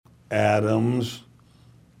Adams,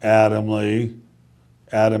 Adamley,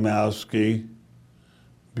 Adamowski,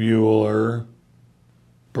 Bueller,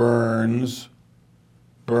 Burns,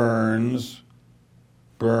 Burns,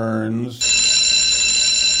 Burns.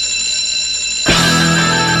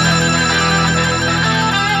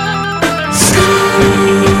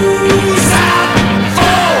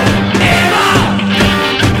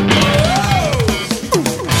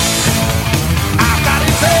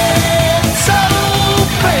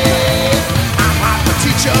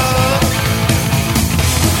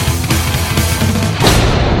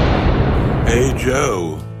 Hey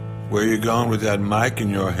Joe, where you going with that mic in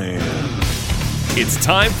your hand? It's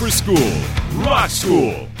time for school, Rock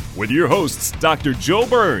School, with your hosts, Dr. Joe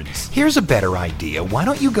Burns. Here's a better idea. Why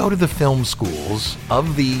don't you go to the film schools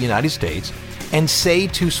of the United States and say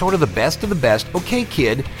to sort of the best, okay,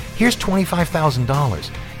 kid, here's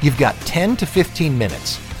 $25,000. You've got 10 to 15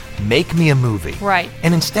 minutes. Make me a movie. Right.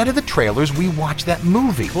 And instead of the trailers, we watch that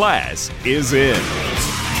movie. Class is in.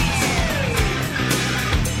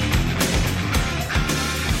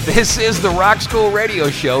 This is the Rock School Radio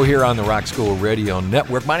Show here on the Rock School Radio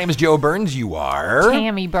Network. My name is Joe Burns. You are?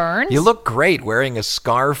 Tammy Burns. You look great wearing a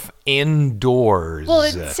scarf indoors. Well,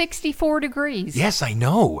 it's 64 degrees. Yes, I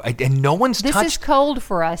know. And no one's touched... This is cold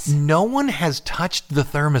for us. No one has touched the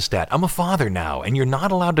thermostat. I'm a father now, and you're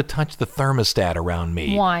not allowed to touch the thermostat around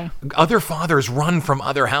me. Why? Other fathers run from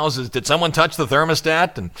other houses. Did someone touch the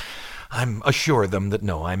thermostat? And I'm assure them that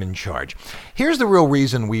no, I'm in charge. Here's the real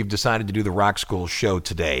reason we've decided to do the Rock School show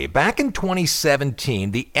today. Back in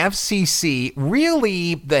 2017, the FCC,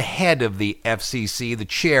 really the head of the FCC, the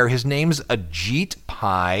chair, his name's Ajit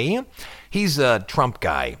Pai. He's a Trump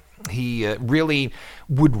guy. He really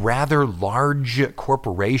would rather large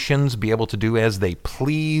corporations be able to do as they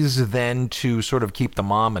please than to sort of keep the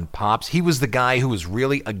mom and pops. He was the guy who was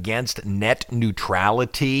really against net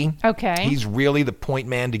neutrality. Okay. He's really the point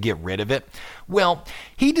man to get rid of it. Well,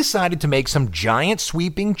 he decided to make some giant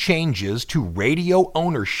sweeping changes to radio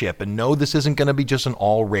ownership. And no, this isn't going to be just an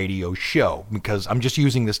all radio show because I'm just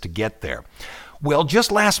using this to get there. Well,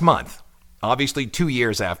 just last month, obviously 2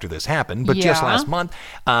 years after this happened, but just last month,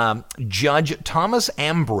 Judge Thomas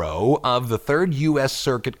Ambro of the 3rd U.S.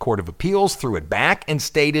 Circuit Court of Appeals threw it back and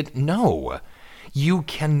stated, no, you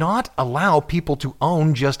cannot allow people to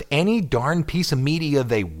own just any darn piece of media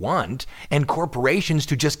they want and corporations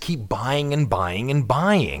to just keep buying and buying and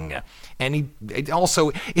buying. And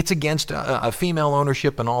it's against a female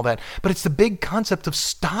ownership and all that, but it's the big concept of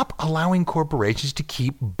stop allowing corporations to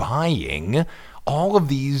keep buying all of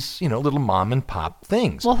these, little mom and pop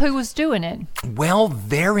things. Well, who was doing it? Well,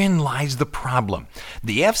 therein lies the problem.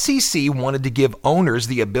 The FCC wanted to give owners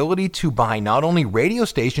the ability to buy not only radio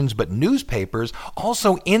stations, but newspapers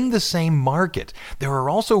also in the same market. There are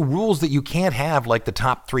also rules that you can't have, like the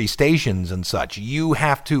top 3 stations and such. You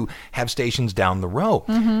have to have stations down the row.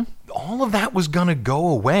 Mm-hmm. All of that was going to go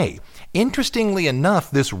away. Interestingly enough,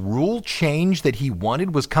 this rule change that he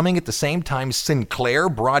wanted was coming at the same time Sinclair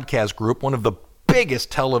Broadcast Group, one of the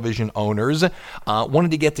biggest television owners,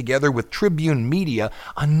 wanted to get together with Tribune Media,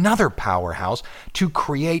 another powerhouse, to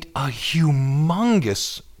create a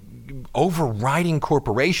humongous overriding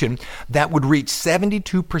corporation that would reach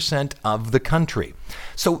 72% of the country.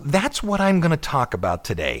 So that's what I'm going to talk about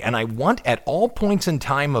today. And I want at all points in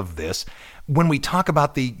time of this, when we talk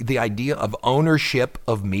about the idea of ownership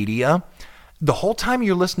of media, the whole time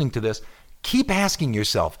you're listening to this, keep asking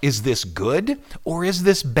yourself, is this good or is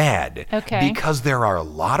this bad? Okay. Because there are a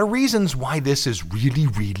lot of reasons why this is really,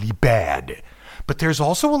 really bad. But there's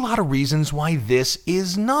also a lot of reasons why this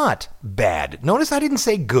is not bad. Notice I didn't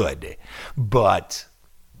say good, but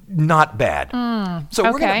not bad. So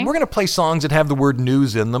okay. we're gonna play songs that have the word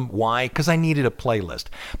news in them. Why? Because I needed a playlist.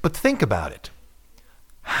 But think about it.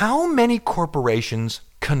 How many corporations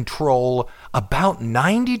control about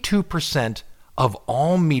 92% of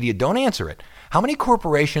all media? Don't answer it. How many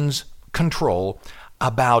corporations control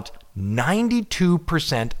about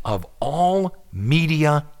 92% of all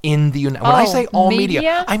media in the United States? When I say all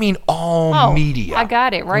media, I mean all media. I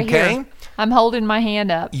got it right here. I'm holding my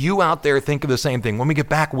hand up. You out there think of the same thing. When we get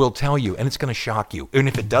back, we'll tell you, and it's going to shock you. And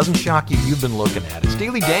if it doesn't shock you, you've been looking at it.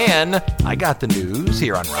 Steely Dan, I got the news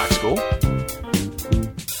here on Rock School.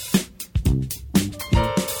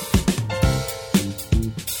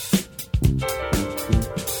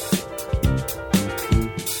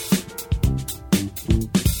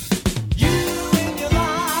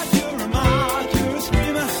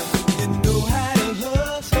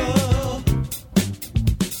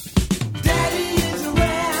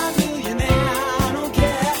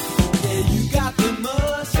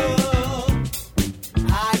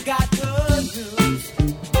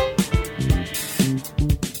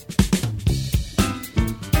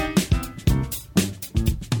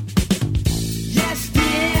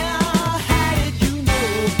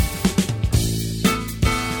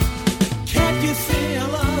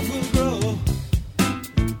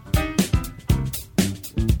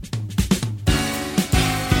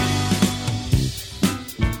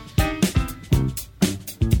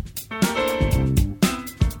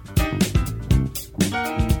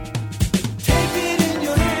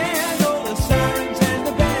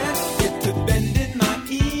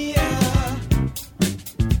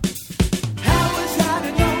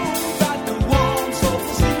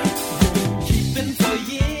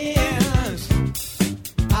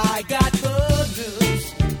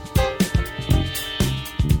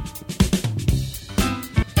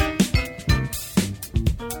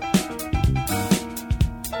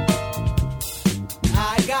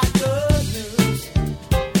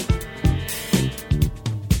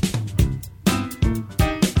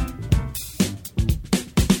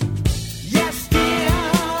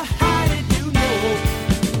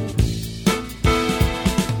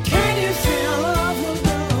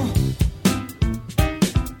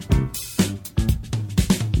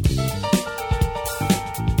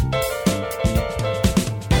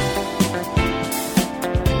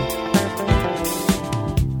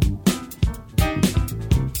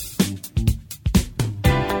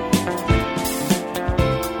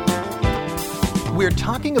 they're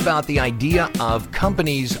talking about the idea of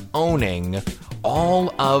companies owning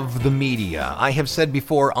all of the media. I have said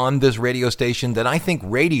before on this radio station that I think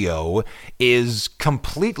radio is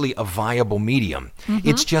completely a viable medium.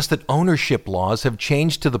 It's just that ownership laws have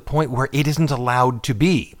changed to the point where it isn't allowed to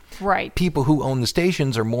be. Right. People who own the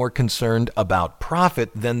stations are more concerned about profit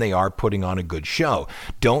than they are putting on a good show.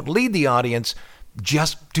 Don't lead the audience.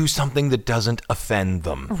 Just do something that doesn't offend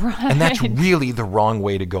them. Right. And that's really the wrong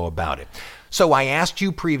way to go about it. So I asked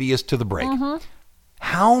you previous to the break,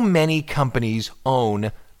 how many companies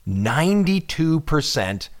own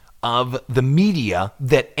 92% of the media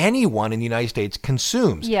that anyone in the United States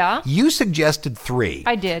consumes? Yeah. You suggested 3.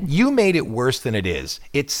 I did. You made it worse than it is.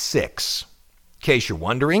 It's 6. In case you're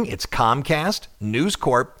wondering, it's Comcast, News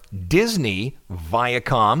Corp, Disney,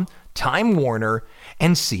 Viacom, Time Warner,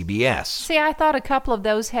 and CBS. See, I thought a couple of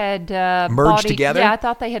those had merged together? Yeah, I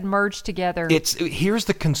thought they had merged together. Here's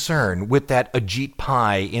the concern with that Ajit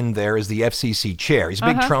Pai in there as the FCC chair. He's a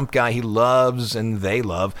big Trump guy. He loves, and they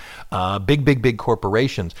love, big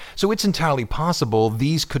corporations. So it's entirely possible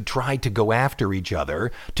these could try to go after each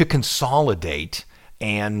other to consolidate,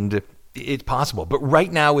 and it's possible. But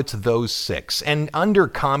right now it's those 6. And under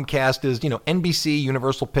Comcast is, NBC,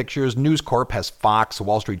 Universal Pictures, News Corp has Fox, The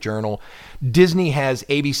Wall Street Journal. Disney has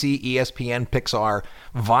ABC, ESPN, Pixar,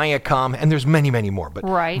 Viacom, and there's many, many more. But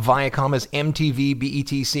right. Viacom has MTV, BET,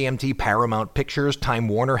 CMT, Paramount Pictures. Time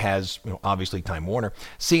Warner has, obviously Time Warner.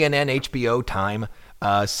 CNN, HBO, Time,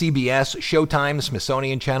 CBS, Showtime,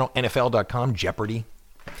 Smithsonian Channel, NFL.com, Jeopardy.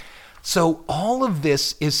 So all of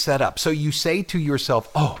this is set up. So you say to yourself,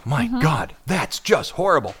 oh my God, that's just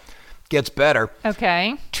horrible. Gets better.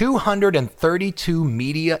 Okay. 232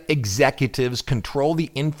 media executives control the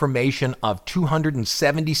information of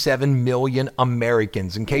 277 million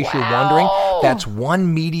Americans. In case you're wondering, that's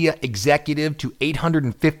one media executive to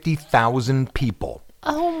 850,000 people.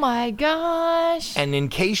 Oh my gosh. And in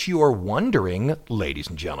case you're wondering, ladies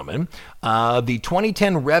and gentlemen, the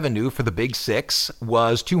 2010 revenue for the Big 6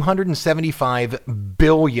 was $275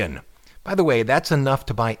 billion. By the way, that's enough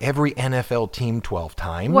to buy every NFL team 12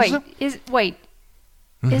 times. Is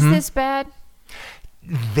this bad?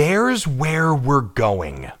 There's where we're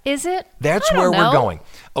going. Is it? That's where we're going.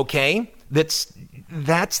 Okay? That's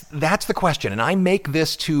the question. And I make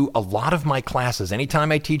this to a lot of my classes. Anytime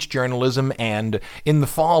I teach journalism, and in the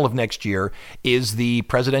fall of next year is the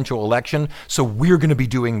presidential election. So we're going to be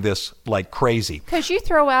doing this like crazy. Because you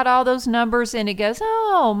throw out all those numbers and it goes,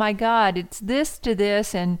 oh my God, it's this to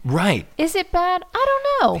this. And right. Is it bad? I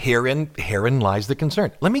don't know. Herein lies the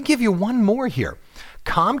concern. Let me give you one more here.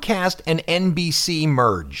 Comcast and NBC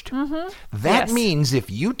merged. That means if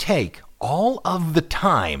you take all of the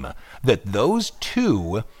time that those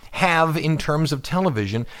two have in terms of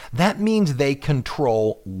television, that means they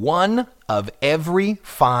control 1 of every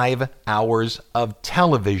 5 hours of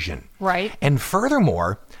television. Right. And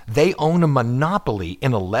furthermore, they own a monopoly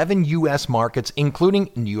in 11 U.S. markets,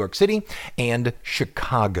 including New York City and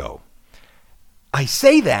Chicago. I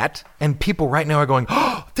say that, and people right now are going,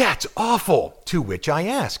 oh, that's awful. To which I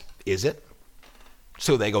ask, is it?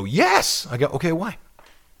 So they go, yes. I go, okay, why?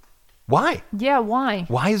 Why? Yeah, why?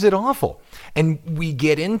 Why is it awful? And we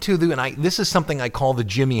get into this is something I call the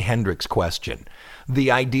Jimi Hendrix question.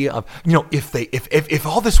 The idea of, if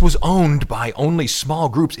all this was owned by only small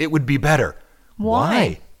groups, it would be better.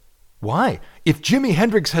 Why? If Jimi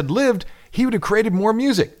Hendrix had lived, he would have created more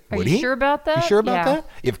music. Would he? Sure about that? You sure about that?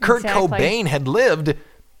 If Kurt Cobain had lived,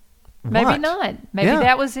 maybe what? not. Maybe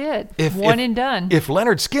that was it. One and done. If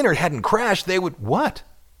Leonard Skinner hadn't crashed, they would what?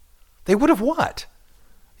 They would have what?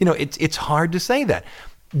 It's hard to say that.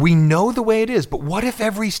 We know the way it is, but what if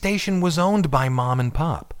every station was owned by mom and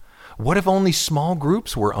pop? What if only small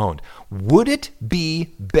groups were owned? Would it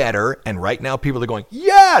be better? And right now people are going,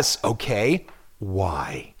 yes! Okay,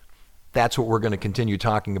 why? That's what we're going to continue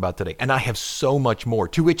talking about today. And I have so much more,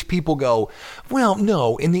 to which people go, well,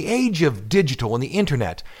 no, in the age of digital and the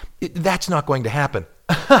internet, that's not going to happen.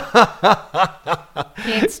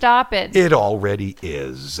 Can't stop it. It already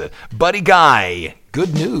is. Buddy Guy,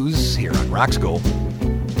 good news here on Rock School.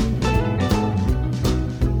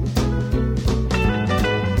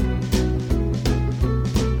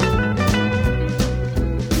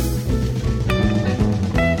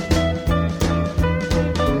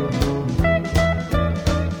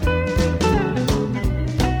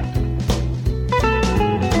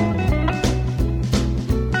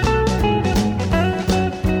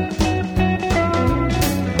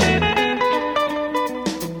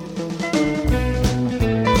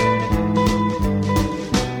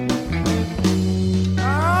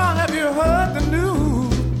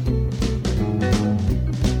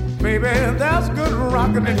 Baby, there's good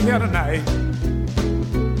rockin' in here tonight.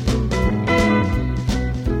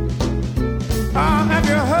 Have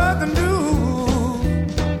you heard the news?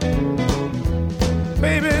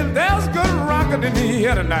 Baby, there's good rockin' in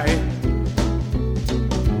here tonight.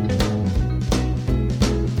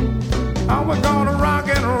 We're gonna rock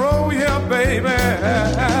and roll here, baby.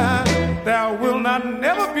 There will not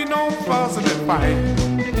never be no fussing and fight.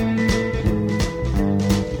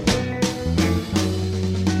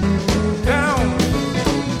 Down,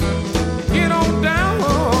 get on down,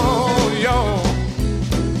 yo.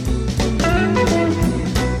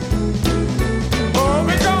 Oh,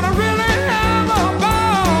 we're gonna really have a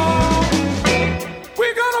ball.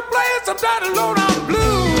 We're gonna play some Daddy Lowdown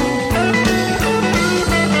blues.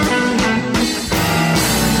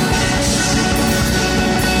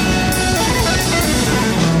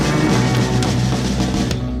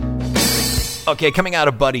 Okay, coming out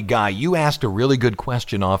of Buddy Guy, you asked a really good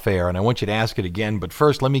question off air, and I want you to ask it again. But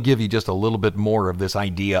first, let me give you just a little bit more of this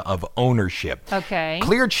idea of ownership. Okay.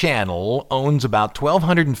 Clear Channel owns about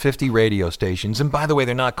 1,250 radio stations. And by the way,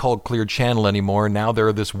 they're not called Clear Channel anymore. Now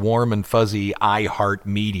they're this warm and fuzzy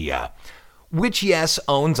iHeartMedia, which, yes,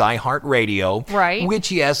 owns iHeartRadio. Right.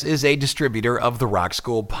 Which, yes, is a distributor of the Rock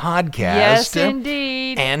School podcast. Yes,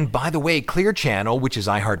 indeed. And by the way, Clear Channel, which is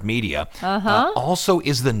iHeartMedia, also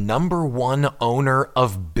is the #1 owner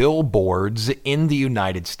of billboards in the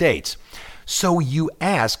United States. So you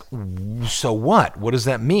ask, so what? What does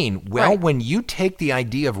that mean? Well, Right. when you take the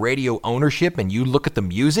idea of radio ownership and you look at the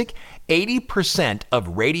music, 80%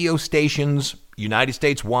 of radio stations United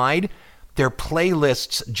States wide, their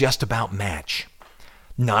playlists just about match.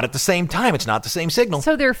 Not at the same time. It's not the same signal.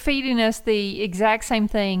 So they're feeding us the exact same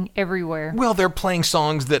thing everywhere. Well, they're playing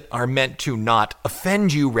songs that are meant to not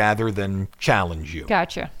offend you rather than challenge you.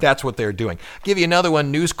 Gotcha. That's what they're doing. Give you another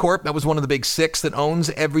one, News Corp. That was one of the big six that owns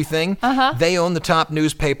everything. They own the top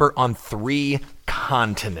newspaper on 3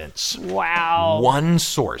 continents. Wow. One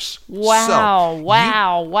source. Wow. So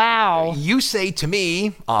Wow. You say to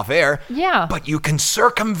me off air, Yeah. but you can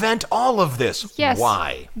circumvent all of this. Yes.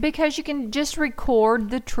 Why? Because you can just record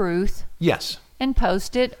the truth Yes. and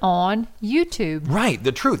post it on YouTube. Right,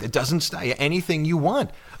 the truth. It doesn't say anything you want.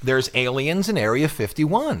 There's aliens in Area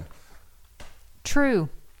 51. True.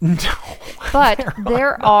 No. But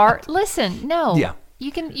there are listen, no. Yeah.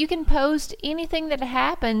 You can post anything that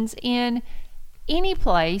happens in any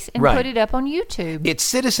place and Right. put it up on YouTube. It's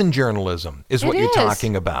citizen journalism is what It you're is.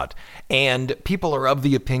 talking about. And people are of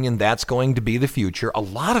the opinion that's going to be the future. A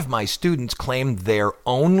lot of my students claim their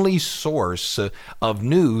only source of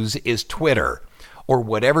news is Twitter or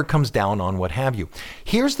whatever comes down on what have you.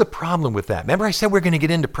 Here's the problem with that. Remember I said we're going to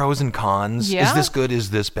get into pros and cons? Yeah. Is this good? Is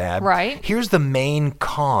this bad? Right. Here's the main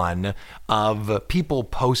con of people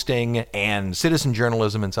posting and citizen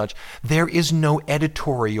journalism and such. There is no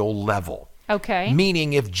editorial level. Okay.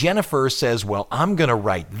 Meaning if Jennifer says, well, I'm going to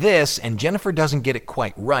write this, and Jennifer doesn't get it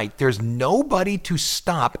quite right, there's nobody to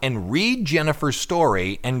stop and read Jennifer's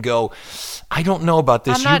story and go, I don't know about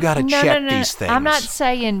this. You got to check these things. I'm not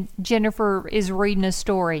saying Jennifer is reading a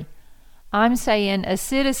story. I'm saying a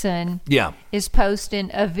citizen Yeah. is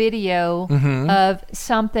posting a video Mm-hmm. of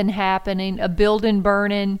something happening, a building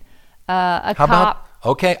burning, a How cop. about,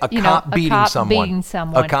 okay, a cop beating someone.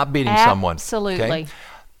 A cop beating someone. Absolutely. Okay?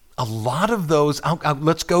 A lot of those,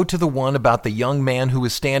 let's go to the one about the young man who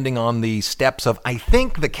was standing on the steps of, I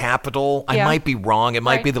think, the Capitol. I Yeah. might be wrong. It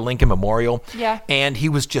might Right. be the Lincoln Memorial. Yeah. And he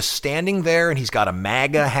was just standing there, and he's got a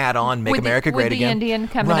MAGA hat on, Make With the- America Great with the Again. Indian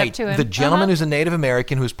coming up right. to him. The gentleman Uh-huh. who's a Native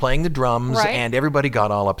American who's playing the drums, Right. and everybody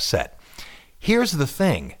got all upset. Here's the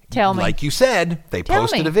thing. Tell me. Like you said, they Tell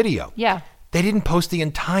posted me. a video. Yeah. They didn't post the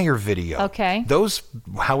entire video. Okay. Those,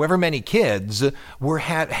 however many kids,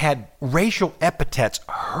 had racial epithets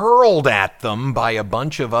hurled at them by a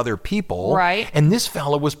bunch of other people. Right. And this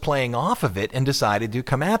fella was playing off of it and decided to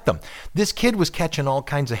come at them. This kid was catching all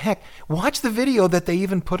kinds of heck. Watch the video that they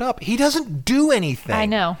even put up. He doesn't do anything. I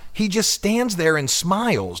know. He just stands there and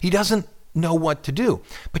smiles. He doesn't know what to do.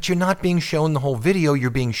 But you're not being shown the whole video. You're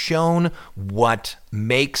being shown what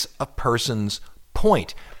makes a person's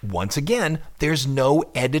point. Once again, there's no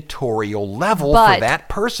editorial level for But- that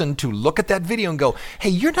person to look at that video and go, hey,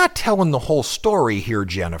 you're not telling the whole story here,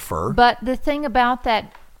 Jennifer. But the thing about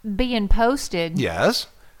that being posted, Yes.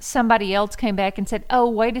 somebody else came back and said, "Oh,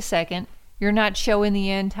 wait a second. You're not showing the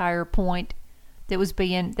entire point that was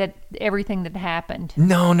being that everything that happened."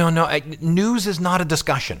 No. News is not a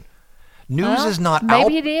discussion. News Well, is not...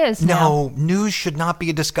 maybe it is No, news should not be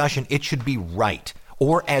a discussion. It should be right.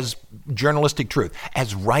 or as journalistic truth,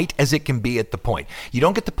 as right as it can be at the point. You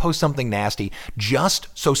don't get to post something nasty just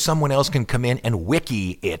so someone else can come in and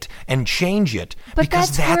wiki it and change it. But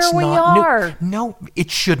because that's where we not are. No, it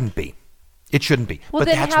shouldn't be. It shouldn't be. Well, but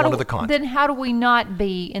then that's how one do- of the cons. Then how do we not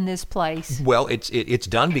be in this place? Well, it's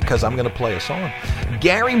done because I'm going to play a song.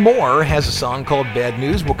 Gary Moore has a song called Bad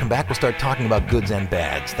News. We'll come back. We'll start talking about goods and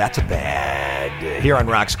bads. That's a bad here on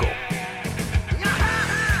Rock School.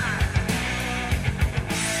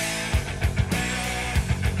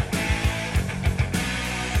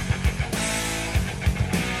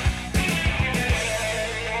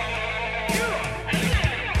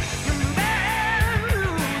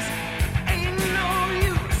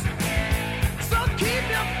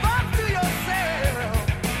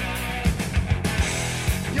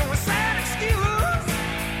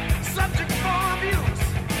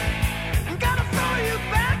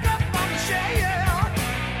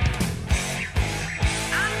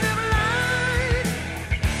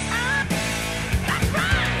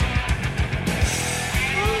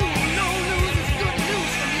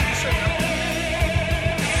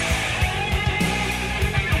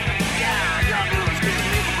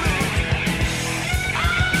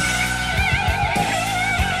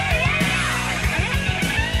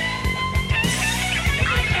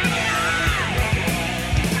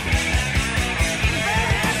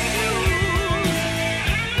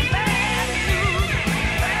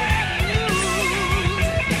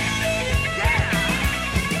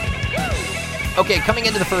 Okay, coming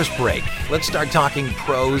into the first break, let's start talking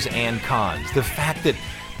pros and cons. The fact that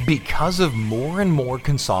because of more and more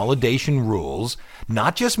consolidation rules,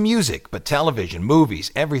 not just music, but television, movies,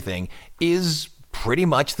 everything is pretty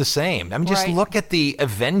much the same. I mean, just Right. look at the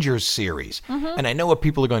Avengers series. And I know what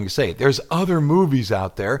people are going to say. There's other movies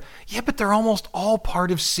out there. Yeah, but they're almost all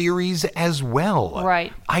part of series as well.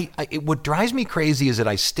 Right. What drives me crazy is that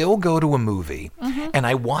I still go to a movie and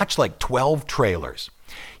I watch like 12 trailers.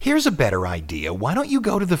 Here's a better idea. Why don't you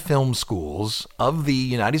go to the film schools of the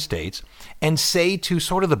United States and say to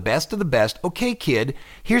sort of the best of the best, okay, kid,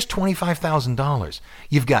 here's $25,000.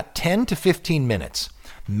 You've got 10 to 15 minutes.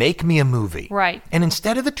 Make me a movie. Right. And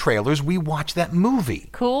instead of the trailers, we watch that movie.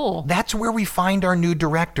 Cool. That's where we find our new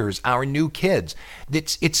directors, our new kids.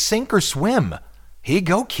 It's sink or swim. Here you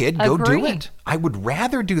go, kid. Go do Agreed. it. I would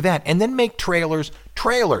rather do that and then make trailers.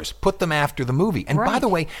 Put them after the movie. And by Right. the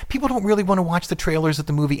way, people don't really want to watch the trailers at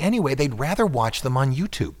the movie anyway. They'd rather watch them on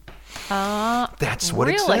YouTube. That's what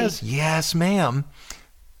it really? says. Yes, ma'am.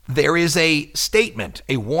 There is a statement,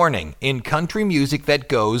 a warning in country music that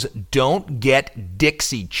goes, don't get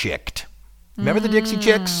Dixie chicked. Remember the Dixie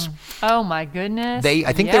Chicks? Oh my goodness.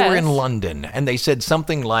 I think they were in Yes. London, and they said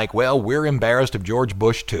something like, well, we're embarrassed of George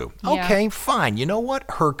Bush, too. Yeah. Okay, fine. You know what?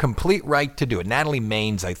 Her complete right to do it. Natalie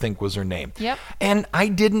Maines, I think, was her name. Yep. And I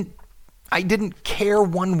didn't care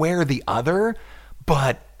one way or the other,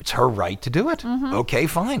 but it's her right to do it. Okay,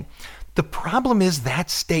 fine. The problem is that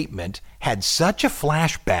statement had such a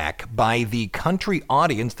flashback by the country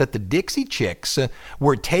audience that the Dixie Chicks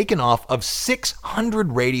were taken off of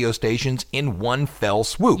 600 radio stations in one fell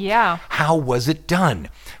swoop. Yeah. How was it done?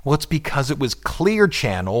 Well, it's because it was Clear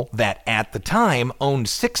Channel that at the time owned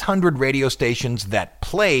 600 radio stations that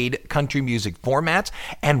played country music formats,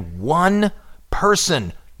 and one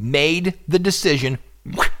person made the decision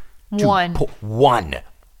to One. one.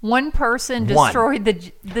 One person One. destroyed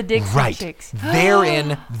the Dixie Right. Chicks.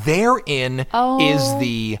 Therein Oh. is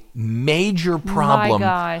the major problem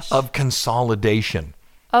gosh. of consolidation.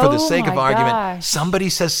 For the Oh sake of my argument, gosh. somebody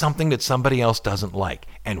says something that somebody else doesn't like,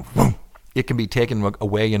 and whoom, it can be taken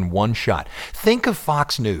away in one shot. Think of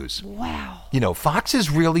Fox News. Wow. You know, Fox is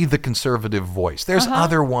really the conservative voice. There's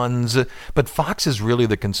other ones, but Fox is really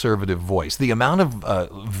the conservative voice. The amount of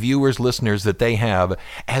viewers, listeners that they have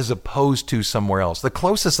as opposed to somewhere else. The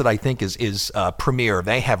closest that I think is Premiere.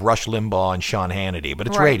 They have Rush Limbaugh and Sean Hannity, but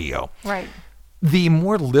it's Right. radio. Right. The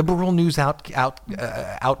more liberal news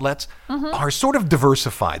outlets are sort of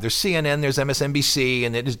diversified. There's CNN, there's MSNBC,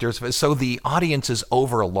 and it is diversified. So the audience is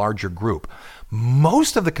over a larger group.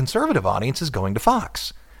 Most of the conservative audience is going to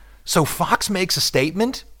Fox. So Fox makes a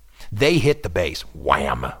statement, they hit the base.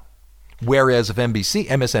 Wham! Whereas if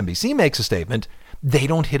MSNBC makes a statement, they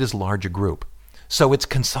don't hit as large a group. So it's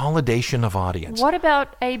consolidation of audience. What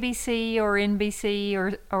about ABC or NBC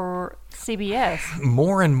or CBS?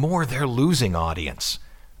 More and more they're losing audience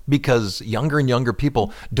because younger and younger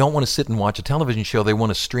people don't want to sit and watch a television show. They want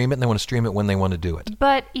to stream it, and they want to stream it when they want to do it.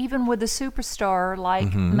 But even with a superstar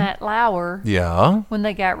like Matt Lauer, Yeah. when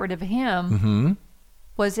they got rid of him,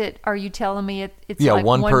 Was it? Are you telling me it's Yeah, like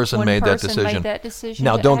one person made that person decision. Made that decision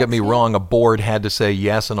Now, to don't get me access? wrong. A board had to say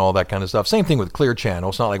yes and all that kind of stuff. Same thing with Clear Channel.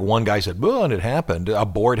 It's not like one guy said, "Well," and it happened. A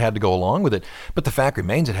board had to go along with it. But the fact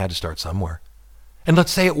remains, it had to start somewhere. And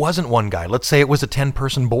let's say it wasn't one guy. Let's say it was a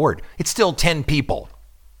 10-person board. It's still 10 people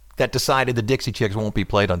that decided the Dixie Chicks won't be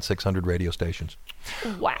played on 600 radio stations.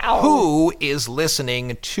 Wow. Who is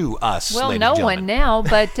listening to us, Well, ladies no and gentlemen? one now,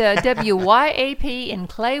 but WYAP in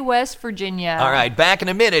Clay, West Virginia. All right, back in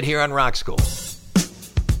a minute here on Rock School.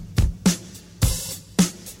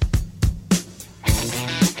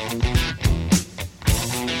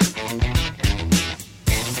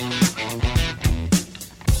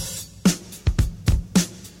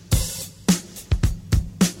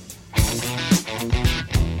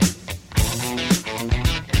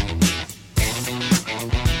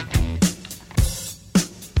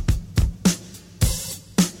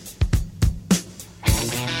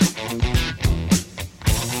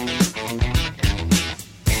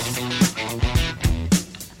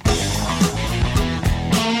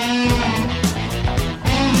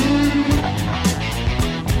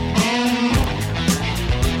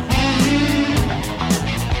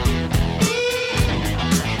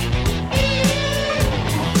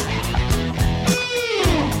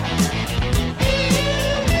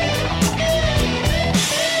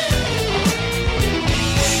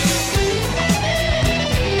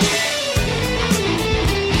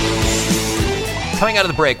 Coming out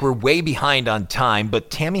of the break, we're way behind on time,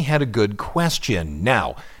 but Tammy had a good question.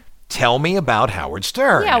 Now, tell me about Howard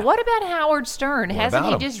Stern. Yeah, what about Howard Stern? Hasn't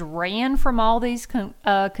about he him? just ran from all these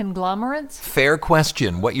conglomerates? Fair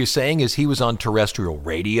question. What you're saying is he was on terrestrial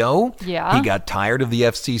radio. Yeah. He got tired of the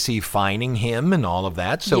FCC fining him and all of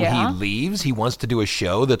that, so Yeah. he leaves. He wants to do a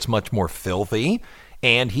show that's much more filthy,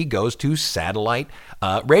 and he goes to satellite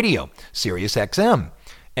radio, Sirius XM.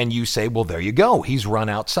 And you say, well, there you go. He's run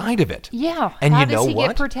outside of it. Yeah. And How you does know he what?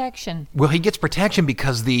 get protection? Well, he gets protection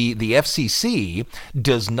because the FCC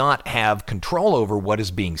does not have control over what is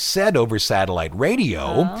being said over satellite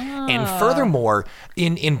radio. And furthermore,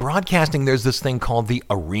 in broadcasting, there's this thing called the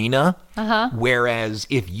arena. Whereas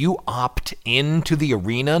if you opt into the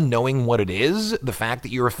arena knowing what it is, the fact that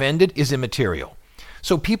you're offended is immaterial.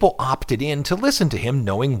 So people opted in to listen to him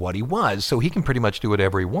knowing what he was, so he can pretty much do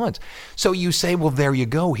whatever he wants. So you say, well, there you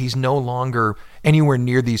go. He's no longer anywhere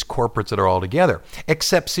near these corporates that are all together.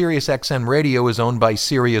 Except Sirius XM Radio is owned by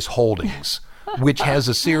Sirius Holdings, which has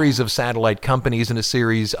a series of satellite companies and a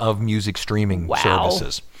series of music streaming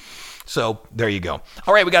services. So there you go.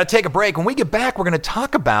 All right, we got to take a break. When we get back, we're going to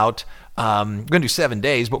talk about, we're going to do 7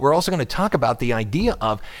 days, but we're also going to talk about the idea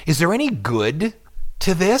of, is there any good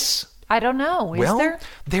to this? I don't know. Is Well, there?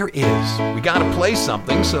 there is. We got to play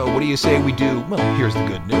something, so what do you say we do? Well, here's the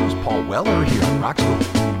good news. Paul Weller here on Rock School.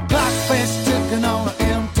 Clock face ticking on an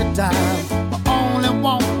empty time. I only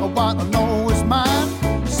want what I know is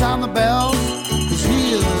mine. Sound the bells, 'cause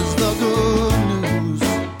here's the good news.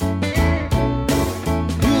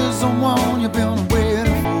 Here's the one you've been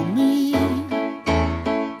waiting for me.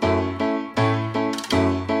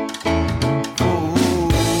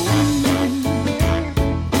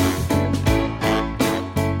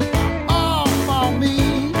 All for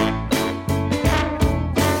me.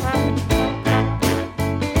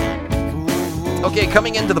 Okay,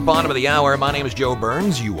 coming into the bottom of the hour, my name is Joe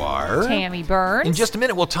Burns. You are? Tammy Burns. In just a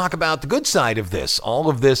minute, we'll talk about the good side of this, all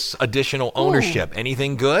of this additional ownership.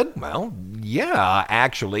 Anything good? Well, yeah,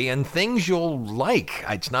 actually, and things you'll like.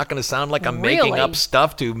 It's not going to sound like I'm making Really? up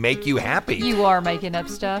stuff to make you happy. You are making up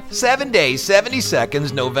stuff. 7 days, 70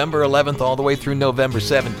 seconds, November 11th all the way through November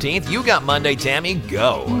 17th. You got Monday, Tammy.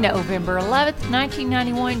 Go. November 11th,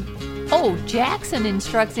 1991. Oh, Jackson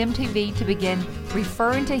instructs MTV to begin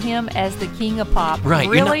referring to him as the King of Pop. Right.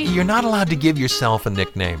 Really? You're not allowed to give yourself a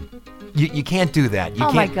nickname. You can't do that. You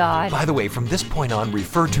Oh, my can't. God. By the way, from this point on,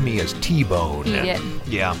 refer to me as T-Bone. He didn't.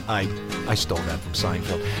 Yeah, I stole that from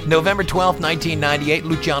Seinfeld. November 12th, 1998,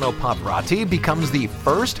 Luciano Pavarotti becomes the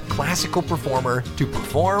first classical performer to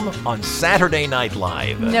perform on Saturday Night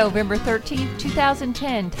Live. November 13th,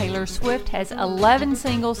 2010, Taylor Swift has 11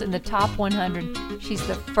 singles in the top 100. She's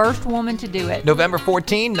the first woman to do it. November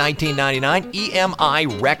 14, 1999,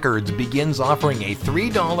 EMI Records begins offering a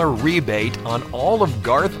 $3 rebate on all of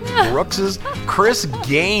Garth Brooks's Chris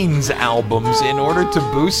Gaines albums in order to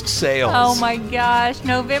boost sales. Oh my gosh.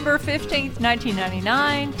 November 15th,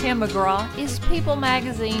 1999, Tim McGraw is People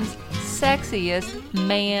Magazine's sexiest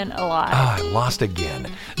man alive. Ah, I lost again.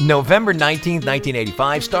 November 19th,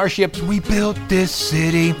 1985, Starships We Built This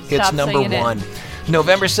City hits Stop number singing it. 1.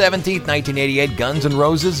 November 17th, 1988, Guns N'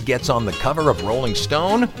 Roses gets on the cover of Rolling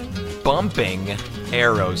Stone, bumping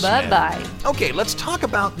Aerosmith. Bye-bye. Okay, let's talk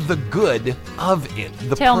about the good of it,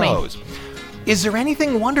 the Tell me. pros. Is there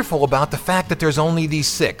anything wonderful about the fact that there's only these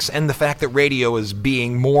 6 and the fact that radio is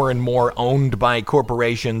being more and more owned by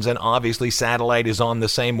corporations, and obviously satellite is on the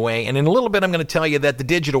same way? And in a little bit, I'm going to tell you that the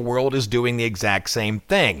digital world is doing the exact same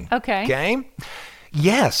thing. Okay.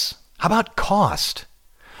 Yes. How about cost?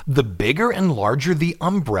 The bigger and larger the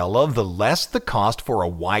umbrella, the less the cost for a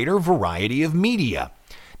wider variety of media.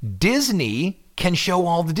 Disney can show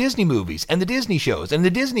all the Disney movies and the Disney shows and the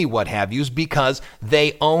Disney what have yous because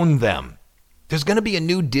they own them. There's going to be a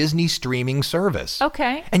new Disney streaming service.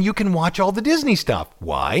 Okay. And you can watch all the Disney stuff.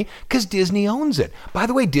 Why? Because Disney owns it. By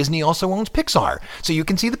the way, Disney also owns Pixar, so you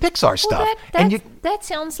can see the Pixar stuff. Well, that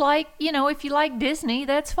sounds like, if you like Disney,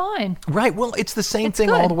 that's fine. Right. Well, it's the same It's thing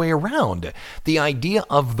good. all the way around. The idea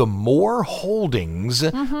of the more holdings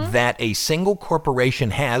that a single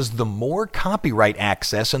corporation has, the more copyright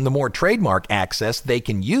access and the more trademark access they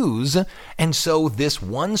can use. And so this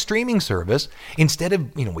one streaming service, instead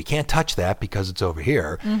of, we can't touch that because it's over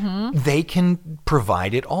here, they can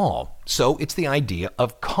provide it all. So it's the idea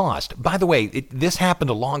of cost. By the way, this happened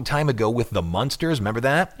a long time ago with the Munsters. Remember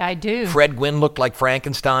that? I do. Fred Gwynne looked like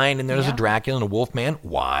Frankenstein, and there's Yeah. a Dracula and a Wolfman.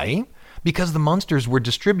 Why? Because the Munsters were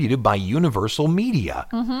distributed by Universal Media,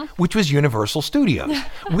 which was Universal Studios,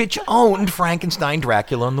 which owned Frankenstein,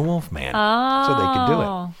 Dracula, and the Wolfman. So they could do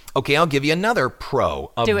it. Okay, I'll give you another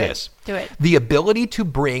pro of this. Do it. The ability to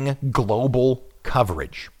bring global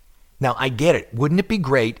coverage. Now, I get it. Wouldn't it be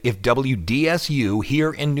great if WDSU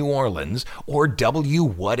here in New Orleans or W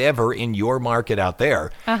whatever in your market out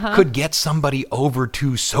there could get somebody over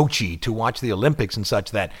to Sochi to watch the Olympics and such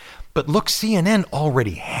that? But look, CNN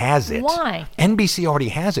already has it. Why? NBC already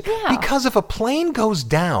has it. Yeah. Because if a plane goes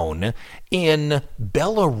down in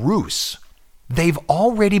Belarus, they've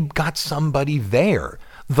already got somebody there.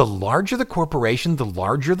 The larger the corporation, the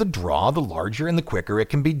larger the draw, the larger and the quicker it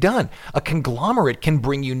can be done. A conglomerate can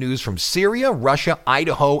bring you news from Syria, Russia,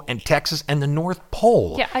 Idaho, and Texas, and the North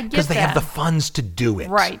Pole. Yeah, I get because they have that. the funds to do it.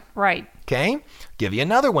 Right. Okay? Give you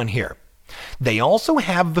another one here. They also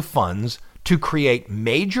have the funds to create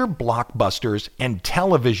major blockbusters and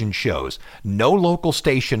television shows. No local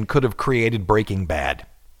station could have created Breaking Bad.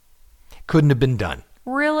 Couldn't have been done.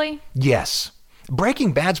 Really? Yes.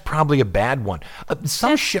 Breaking Bad's probably a bad one. There's a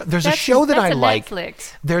That's- show that I that's a like.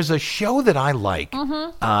 Netflix. There's a show that I like.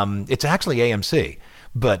 It's actually AMC,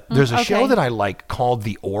 but there's a show okay. that I like called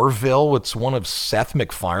The Orville. It's one of Seth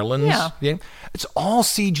MacFarlane's. Yeah. It's all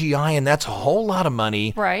CGI, and that's a whole lot of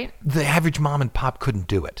money. Right. The average mom and pop couldn't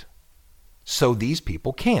do it. So these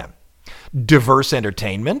people can. Diverse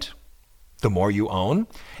entertainment, the more you own,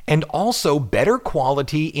 and also better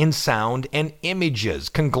quality in sound and images.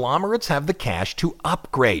 Conglomerates have the cash to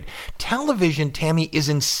upgrade. Television, Tammy, is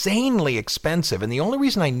insanely expensive, and the only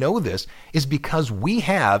reason I know this is because we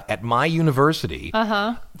have, at my university,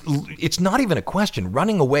 it's not even a question,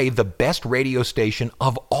 running away the best radio station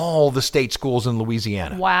of all the state schools in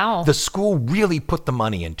Louisiana. Wow. The school really put the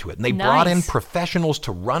money into it, and they brought in Nice. professionals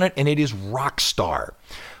to run it, and it is rock star.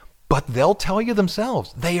 But they'll tell you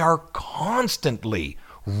themselves, they are constantly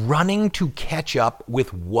running to catch up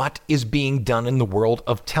with what is being done in the world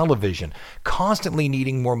of television, constantly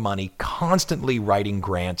needing more money, constantly writing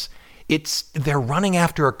grants. They're running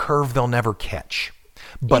after a curve they'll never catch.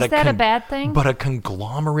 But Is that a bad thing? But a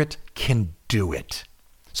conglomerate can do it.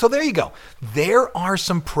 So there you go. There are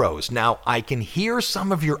some pros. Now, I can hear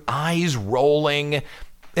some of your eyes rolling,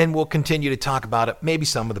 and we'll continue to talk about it, maybe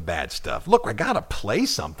some of the bad stuff. Look, I got to play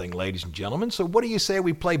something, ladies and gentlemen. So what do you say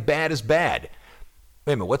we play Bad is Bad?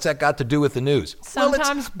 Wait a minute, what's that got to do with the news? Well,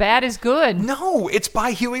 Sometimes bad is good. no, it's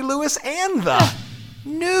by Huey Lewis and the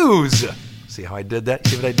news. See how I did that?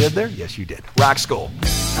 See what I did there? Yes, you did. Rock School.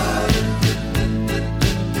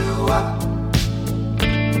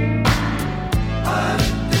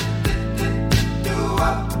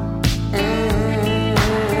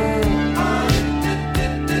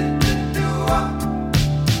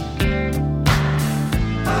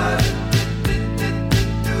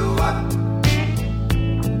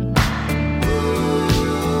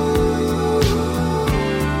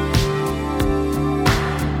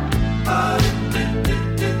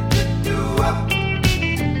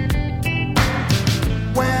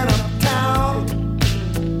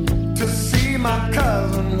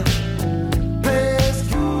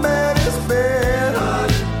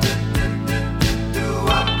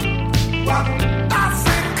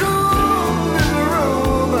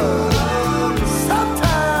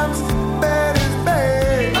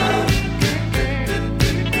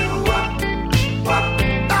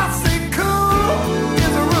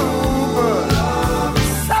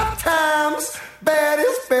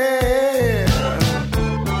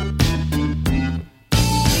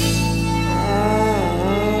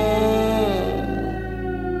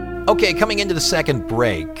 Okay, coming into the second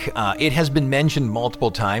break, it has been mentioned multiple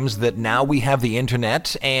times that now we have the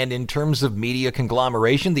internet, and in terms of media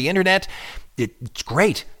conglomeration, the internet, it's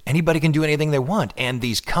great. Anybody can do anything they want, and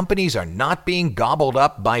these companies are not being gobbled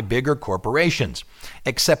up by bigger corporations,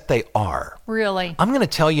 except they are. Really? I'm going to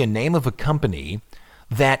tell you a name of a company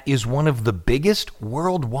that is one of the biggest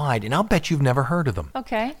worldwide, and I'll bet you've never heard of them.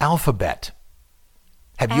 Okay. Alphabet.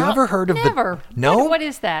 Have you ever heard of Never. No? What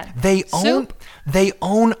is that? They Soup?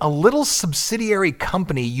 own a little subsidiary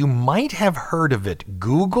company. You might have heard of it.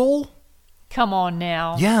 Google? Come on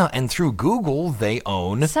now. Yeah, and through Google, they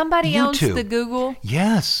own Somebody YouTube. owns the Google?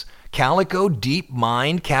 Yes. Calico,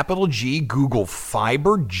 DeepMind, capital G, Google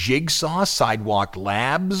Fiber, Jigsaw, Sidewalk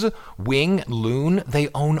Labs, Wing, Loon. They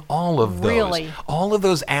own all of those. Really? All of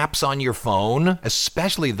those apps on your phone,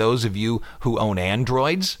 especially those of you who own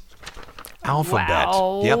Androids. Alphabet.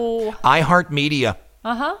 Wow. Yep. iHeartMedia.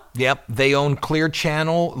 Uh-huh. Yep, they own Clear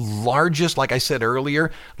Channel, largest, like I said earlier,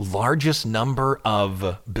 largest number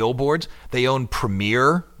of billboards. They own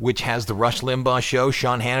Premiere, which has the Rush Limbaugh Show,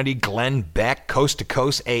 Sean Hannity, Glenn Beck, Coast to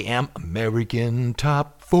Coast AM, American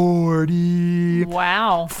Top 40.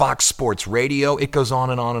 Wow. Fox Sports Radio, it goes on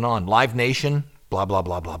and on and on. Live Nation, blah, blah,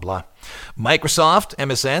 blah, blah, blah. Microsoft,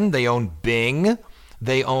 MSN, they own Bing.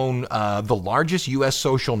 They own the largest U.S.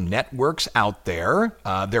 social networks out there.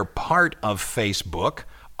 They're part of Facebook,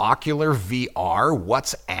 Ocular VR,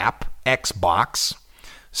 WhatsApp, Xbox,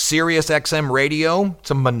 Sirius XM Radio. It's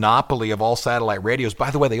a monopoly of all satellite radios. By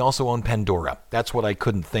the way, they also own Pandora. That's what I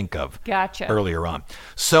couldn't think of Gotcha. earlier on.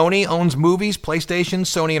 Sony owns movies, PlayStation,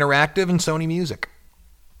 Sony Interactive, and Sony Music.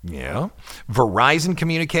 Yeah. Verizon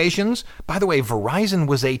Communications. By the way, Verizon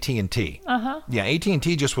was AT&T. Uh-huh. Yeah,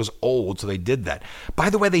 AT&T just was old, so they did that. By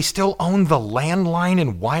the way, they still own the landline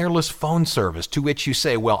and wireless phone service, to which you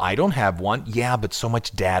say, well, I don't have one. Yeah, but so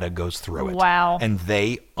much data goes through it. Wow. And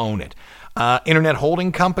they own it. Internet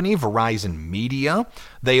holding company, Verizon Media.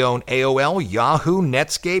 They own AOL, Yahoo,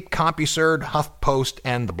 Netscape, CompuServe, HuffPost,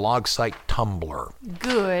 and the blog site Tumblr.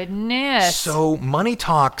 Goodness. So money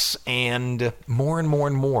talks, and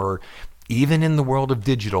more, even in the world of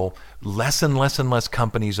digital, less and less and less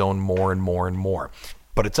companies own more and more and more.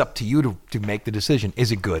 But it's up to you to make the decision.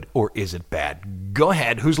 Is it good or is it bad? Go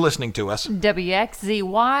ahead. Who's listening to us?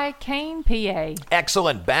 WXZY, Kane, PA.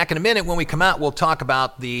 Excellent. Back in a minute. When we come out, we'll talk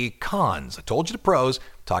about the cons. I told you the pros.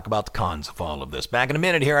 Talk about the cons of all of this. Back in a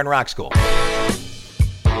minute here on Rock School.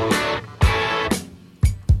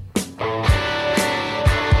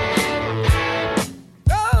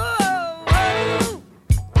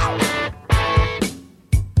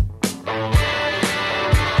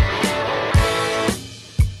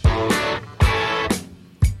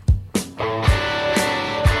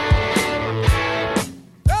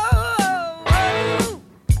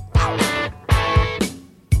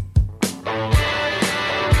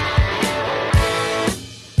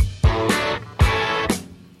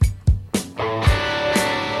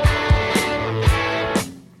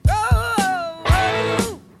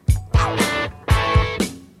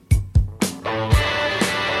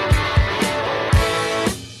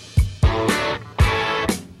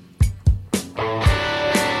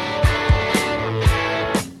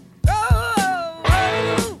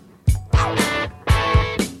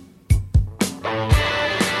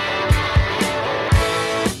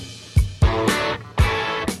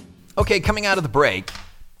 Okay, coming out of the break,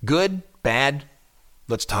 good, bad,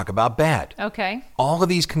 let's talk about bad. Okay. All of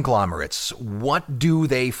these conglomerates, what do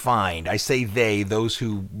they find? I say they, those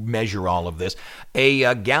who measure all of this.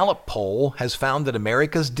 A Gallup poll has found that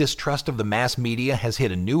America's distrust of the mass media has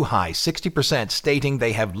hit a new high, 60% stating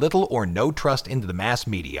they have little or no trust into the mass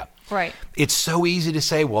media. Right. It's so easy to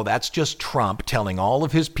say, well, that's just Trump telling all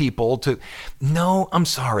of his people to... No, I'm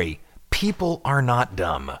sorry. People are not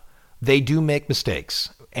dumb. They do make mistakes,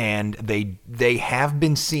 and they have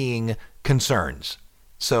been seeing concerns.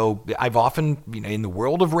 So I've often, in the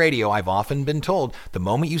world of radio, I've often been told, the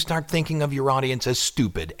moment you start thinking of your audience as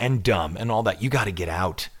stupid and dumb and all that, you got to get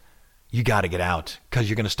out. You got to get out because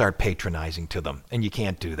you're going to start patronizing to them, and you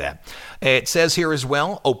can't do that. It says here as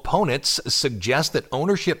well, opponents suggest that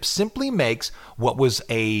ownership simply makes what was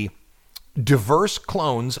a diverse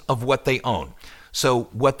clones of what they own. So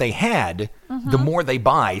what they had, the more they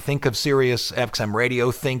buy, think of Sirius XM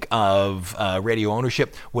Radio, think of radio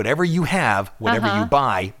ownership. Whatever you have, whatever you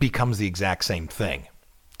buy becomes the exact same thing.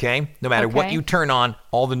 Okay? No matter what you turn on,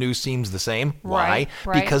 all the news seems the same. Why?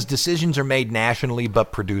 Right. Because decisions are made nationally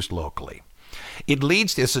but produced locally. It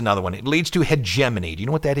leads to, this is another one, it leads to hegemony. Do you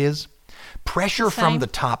know what that is? Pressure from the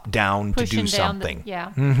top down to do something.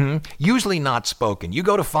 Yeah. Usually not spoken. You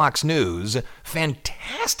go to Fox News,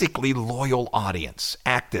 fantastically loyal audience,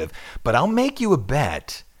 active. But I'll make you a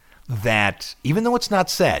bet that, even though it's not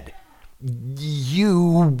said,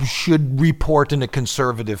 you should report in a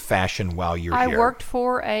conservative fashion while you're here. I worked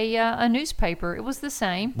for a newspaper. It was the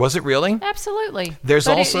same. Was it really? Absolutely. There's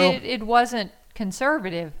but also... It wasn't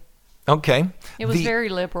conservative. Okay. It was very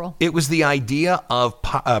liberal. It was the idea of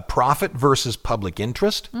profit versus public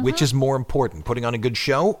interest, which is more important, putting on a good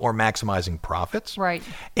show or maximizing profits. Right.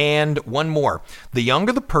 And one more. The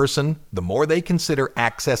younger the person, the more they consider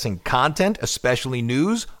accessing content, especially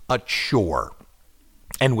news, a chore.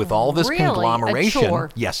 And with all this conglomeration, a chore?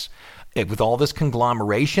 Yes. With all this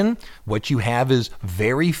conglomeration, what you have is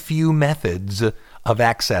very few methods of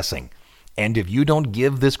accessing. And if you don't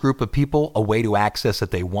give this group of people a way to access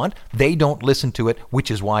that they want, they don't listen to it,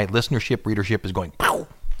 which is why listenership, readership is going pow,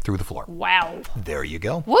 through the floor. Wow. There you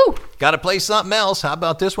go. Woo! Got to play something else. How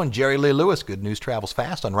about this one? Jerry Lee Lewis, Good News Travels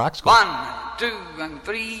Fast on Rock School. 1, 2, and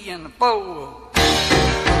 3, and 4.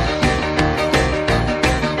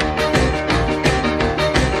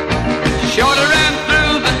 Shorty ran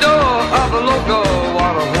through the door of a local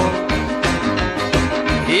water hole,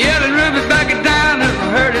 yelling Ruby back it down and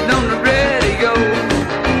heard it on the radio.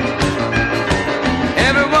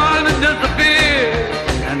 Everyone had disappeared,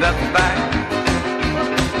 and that's a fact.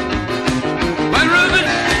 When Ruby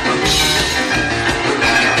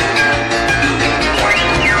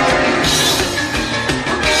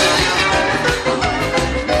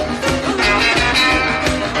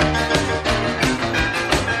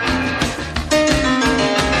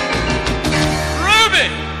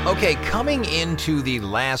Okay, coming into the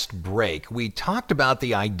last break, we talked about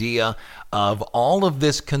the idea of all of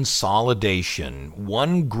this consolidation.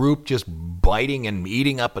 One group just biting and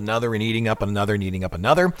eating up another and eating up another and eating up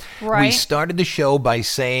another. Right. We started the show by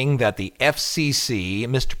saying that the FCC,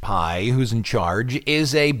 Mr. Pai, who's in charge,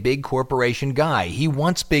 is a big corporation guy. He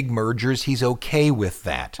wants big mergers. He's okay with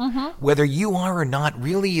that. Whether you are or not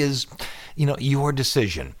really is, your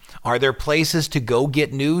decision. Are there places to go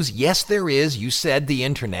get news? Yes, there is. You said the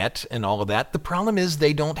internet and all of that. The problem is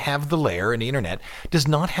they don't have the layer, and the internet does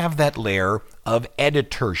not have that layer of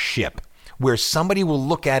editorship where somebody will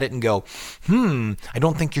look at it and go, I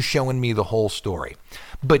don't think you're showing me the whole story.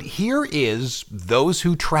 But here is, those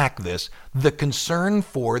who track this, the concern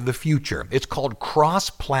for the future. It's called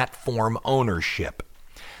cross-platform ownership.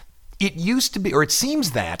 It used to be, or it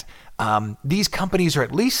seems that, these companies are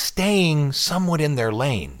at least staying somewhat in their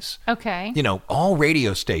lanes. Okay. All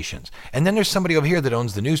radio stations. And then there's somebody over here that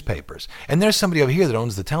owns the newspapers. And there's somebody over here that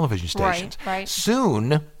owns the television stations. Right.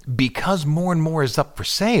 Soon, because more and more is up for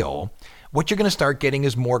sale, what you're going to start getting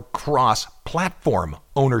is more cross-platform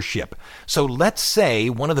ownership. So let's say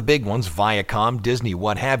one of the big ones, Viacom, Disney,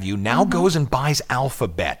 what have you, now goes and buys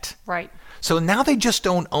Alphabet. Right. So now they just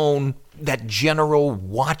don't own that general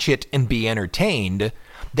watch it and be entertained.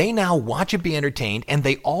 They now watch it, be entertained, and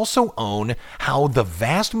they also own how the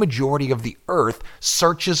vast majority of the earth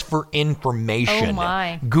searches for information. Oh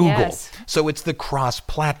my. Google. Yes. So it's the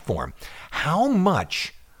cross-platform. How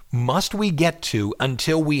much must we get to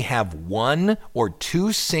until we have one or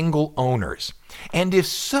two single owners? And if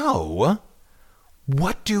so,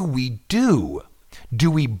 what do we do? Do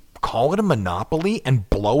we call it a monopoly and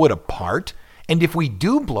blow it apart? And if we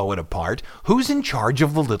do blow it apart, who's in charge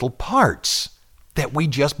of the little parts that we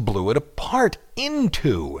just blew it apart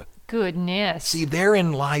into? Goodness. See,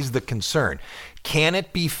 therein lies the concern. Can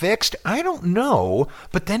it be fixed? I don't know.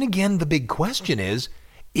 But then again, the big question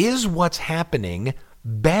is what's happening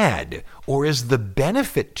bad, or is the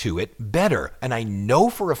benefit to it better? And I know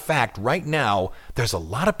for a fact right now, there's a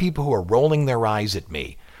lot of people who are rolling their eyes at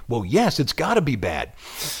me. Well, yes, it's got to be bad.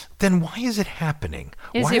 Then why is it happening?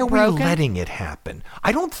 Why are we letting it happen?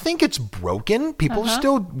 I don't think it's broken. People are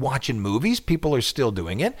still watching movies. People are still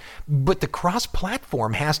doing it. But the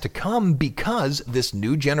cross-platform has to come because this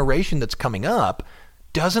new generation that's coming up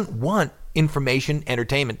doesn't want information,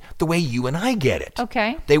 entertainment, the way you and I get it.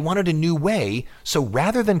 Okay. They wanted a new way. So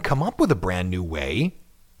rather than come up with a brand new way,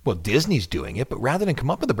 well, Disney's doing it, but rather than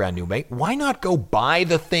come up with a brand new way, why not go buy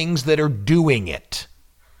the things that are doing it?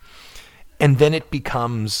 And then it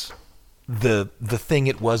becomes the thing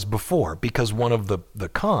it was before, because one of the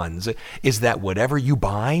cons is that whatever you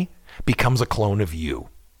buy becomes a clone of you.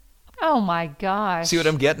 Oh, my gosh. See what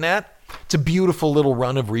I'm getting at? It's a beautiful little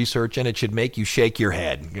run of research, and it should make you shake your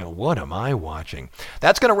head. What am I watching?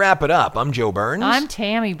 That's going to wrap it up. I'm Joe Burns. I'm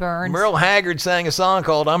Tammy Burns. Merle Haggard sang a song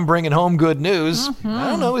called I'm Bringing Home Good News. I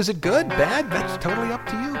don't know. Is it good? Bad? That's totally up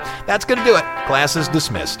to you. That's going to do it. Class is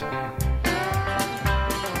dismissed.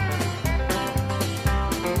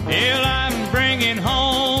 Well, I'm bringing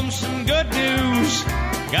home some good news.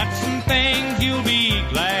 Got some things you'll be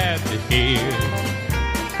glad to hear.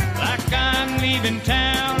 Like I'm leaving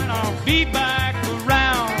town and I'll be back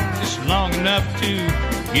around just long enough to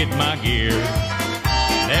get my gear.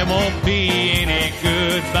 There won't be any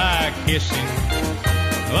goodbye kissing.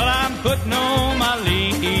 Well, I'm putting on my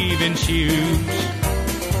leaving shoes.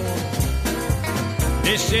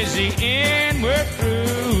 This is the end, we're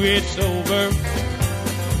through, it's over.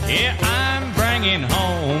 Yeah, I'm bringing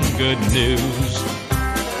home good news.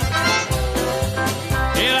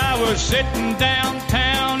 Well, I was sitting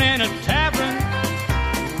downtown in a tavern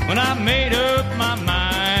when I made up my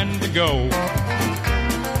mind to go.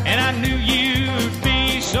 And I knew you'd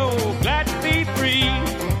be so glad to be free.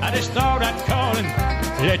 I just thought I'd call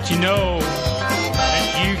and let you know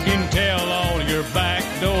that you can tell all your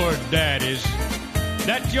backdoor daddies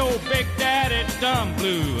that your big daddy done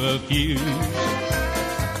blew a fuse.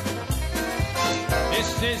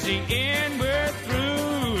 This is the end, we're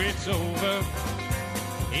through, it's over.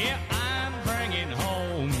 Yeah, I'm bringing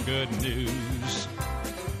home good news.